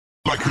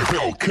like a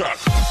Hellcat.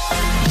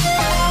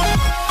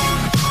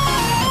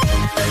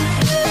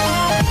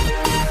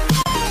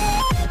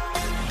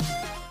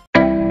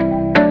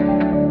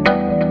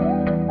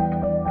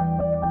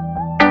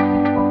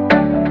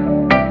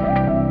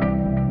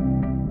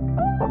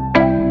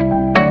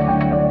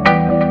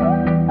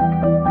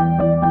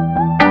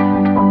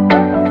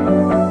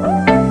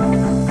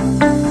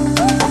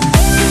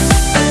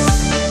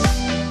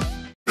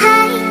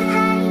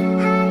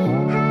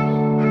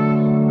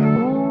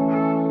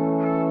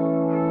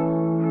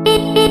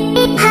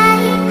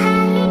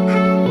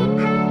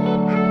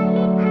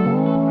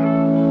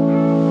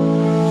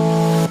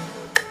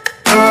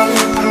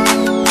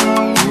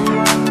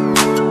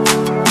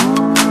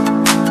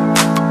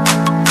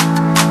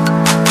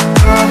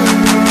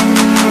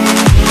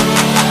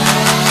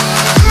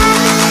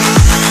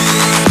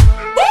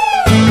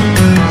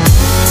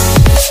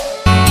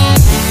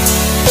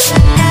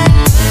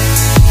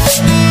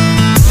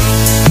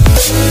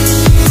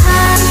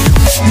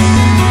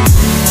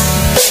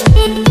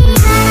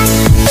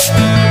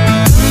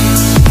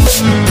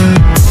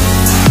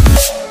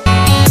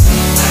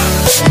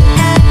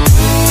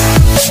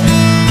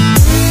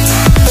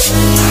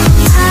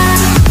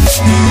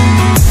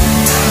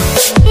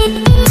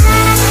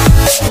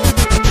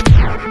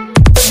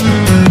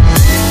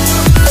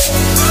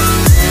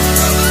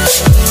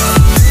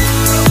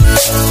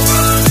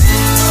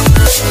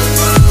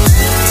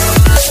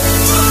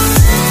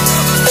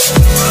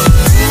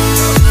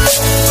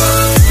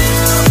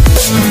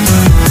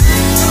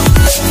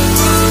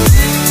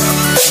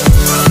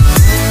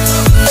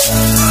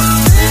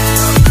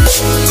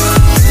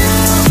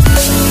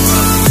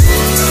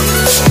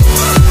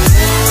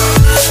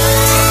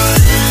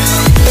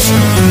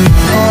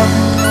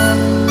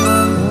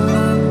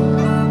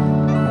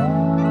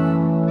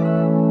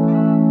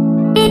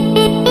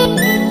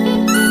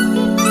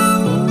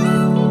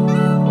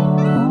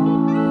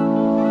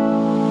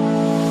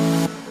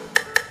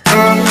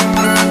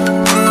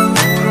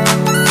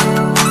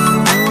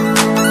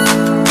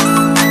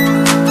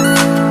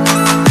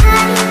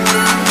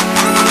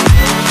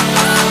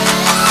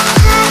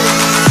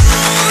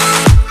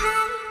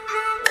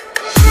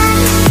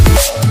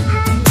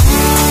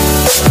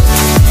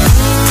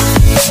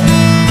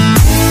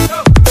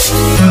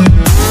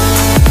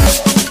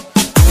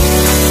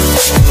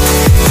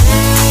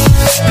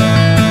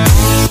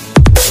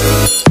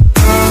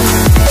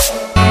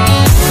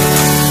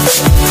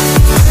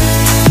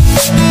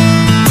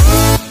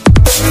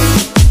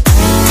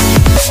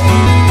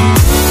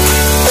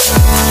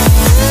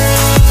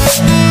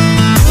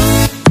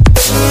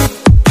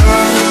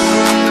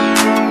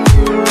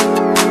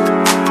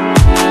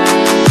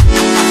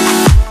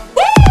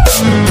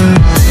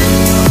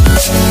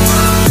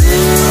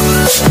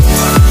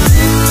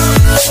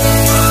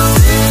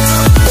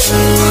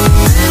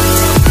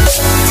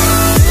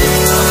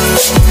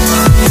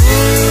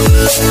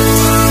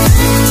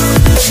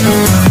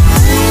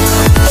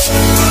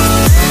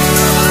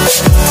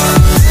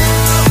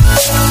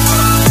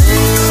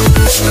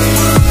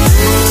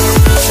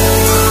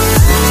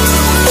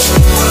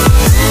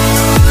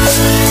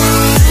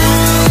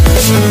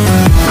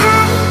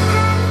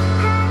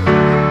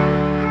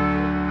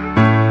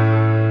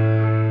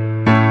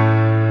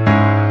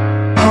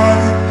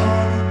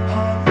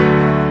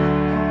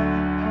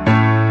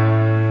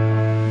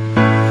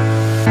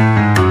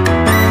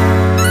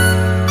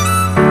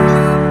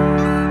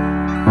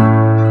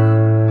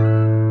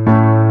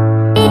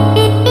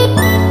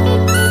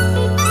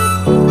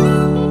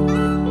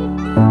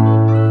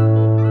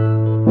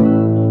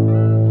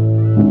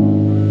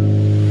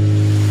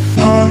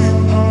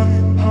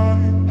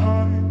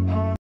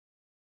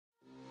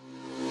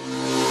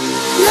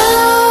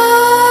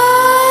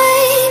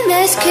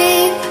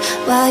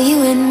 While you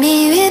and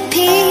me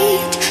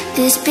repeat,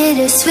 this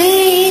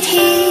bittersweet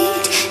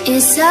heat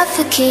is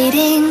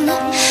suffocating.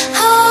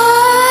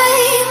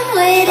 I'm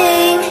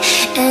waiting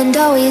and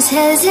always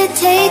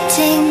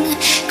hesitating.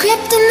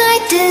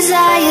 Kryptonite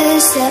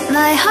desires set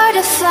my heart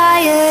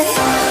afire.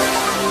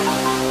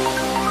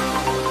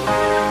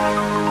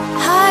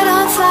 Heart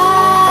on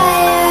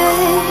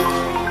fire.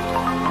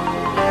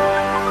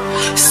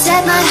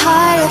 Set my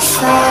heart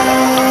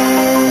afire.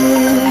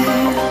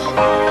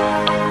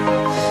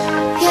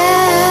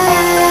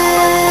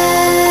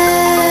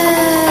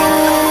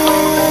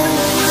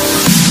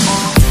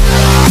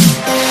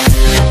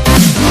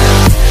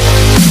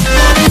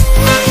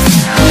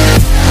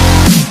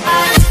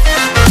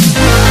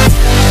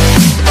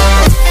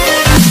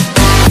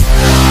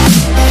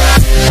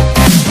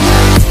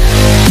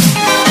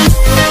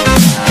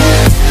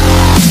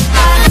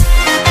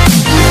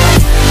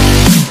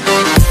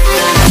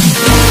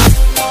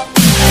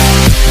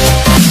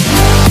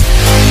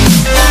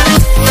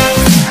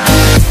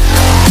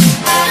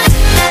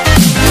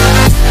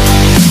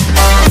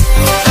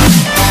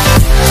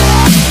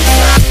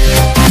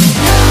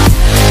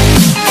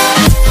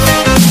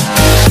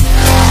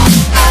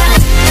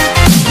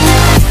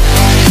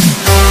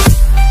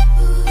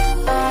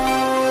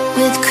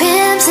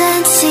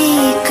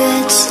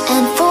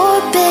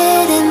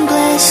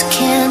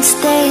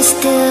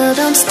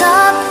 don't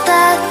stop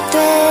that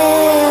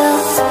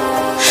thrill.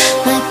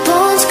 My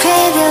bones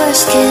crave your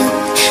skin,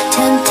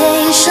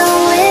 temptation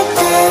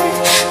within.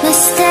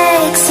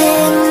 Mistakes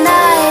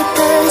ignite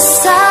the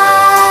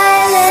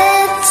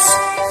silence.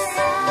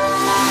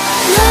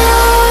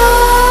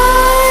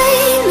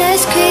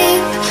 Nightmares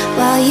creep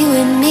while you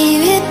and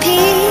me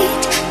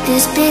repeat.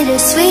 This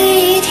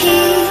bittersweet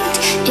heat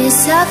is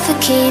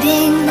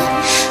suffocating.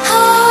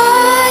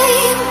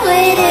 I'm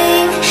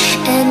waiting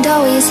and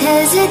always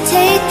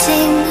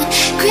hesitating.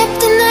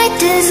 Kryptonite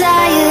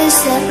desires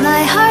set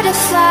my heart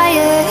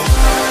afire.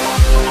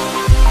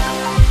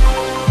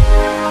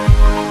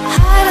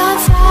 Heart on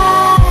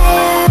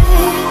fire.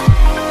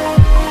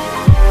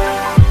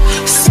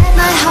 Set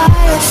my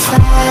heart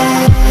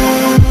afire.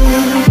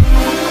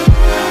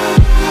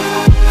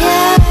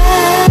 Yeah.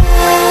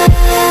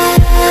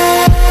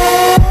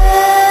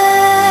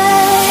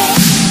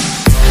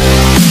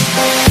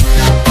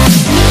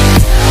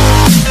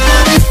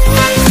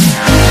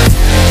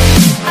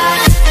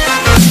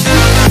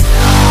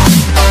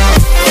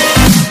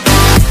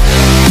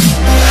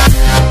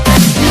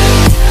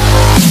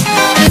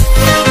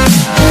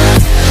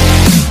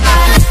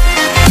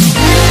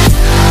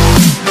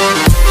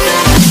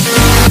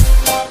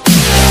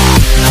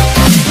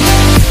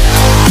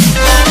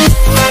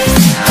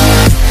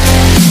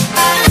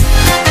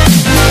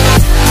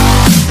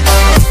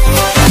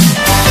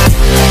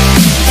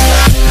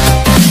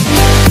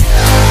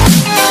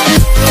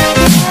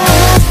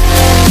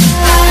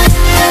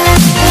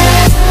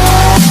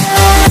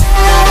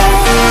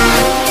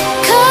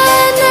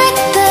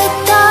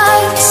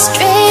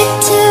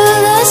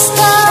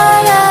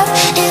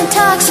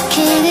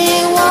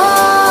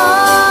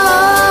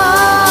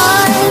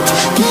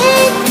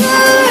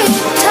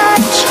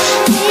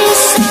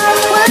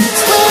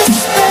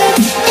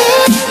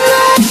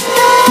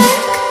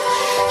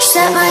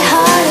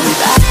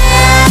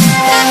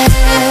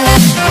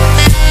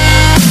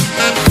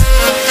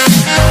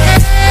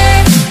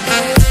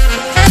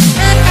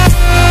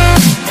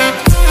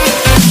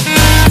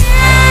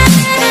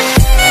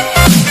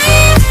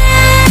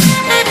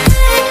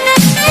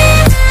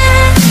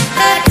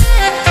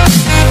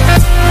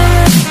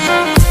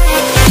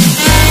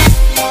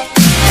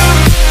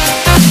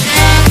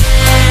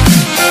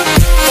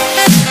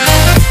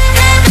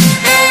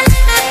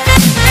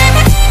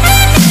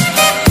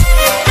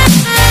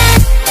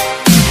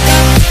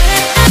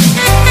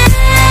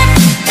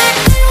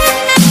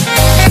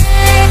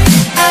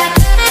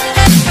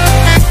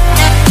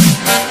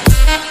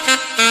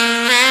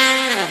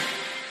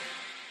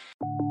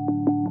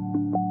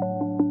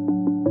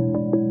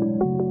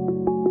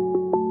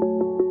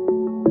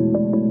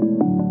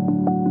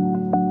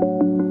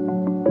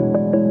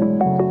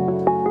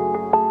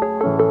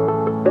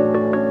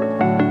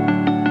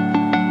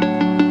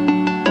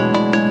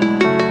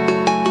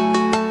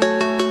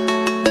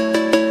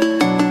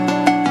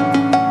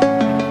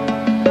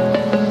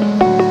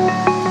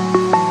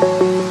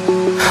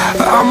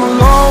 I'm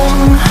alone,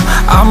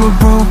 I'm a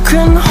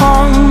broken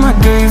home. I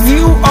gave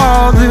you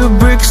all the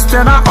bricks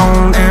that I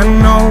own and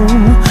know.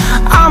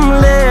 I'm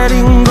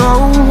letting go,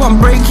 I'm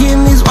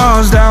breaking these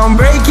walls down,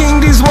 breaking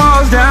these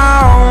walls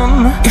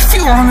down. If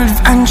you want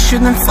adventure,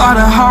 then fly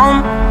to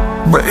home.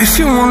 But if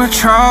you wanna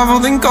travel,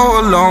 then go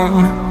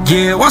alone.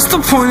 Yeah, what's the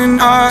point in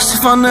us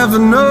if I never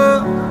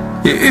know?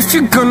 Yeah, if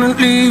you're gonna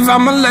leave,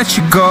 I'ma let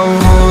you go.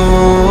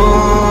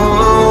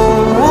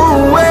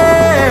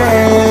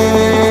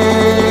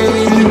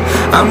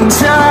 I'm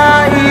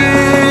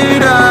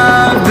tired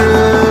of the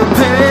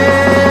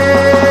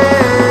pain.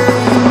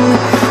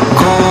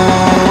 Go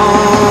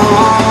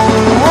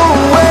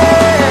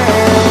away.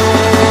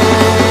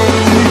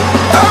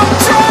 I'm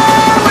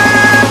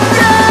tired of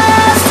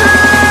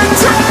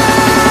yesterday.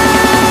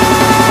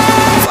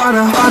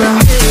 Fada, fada.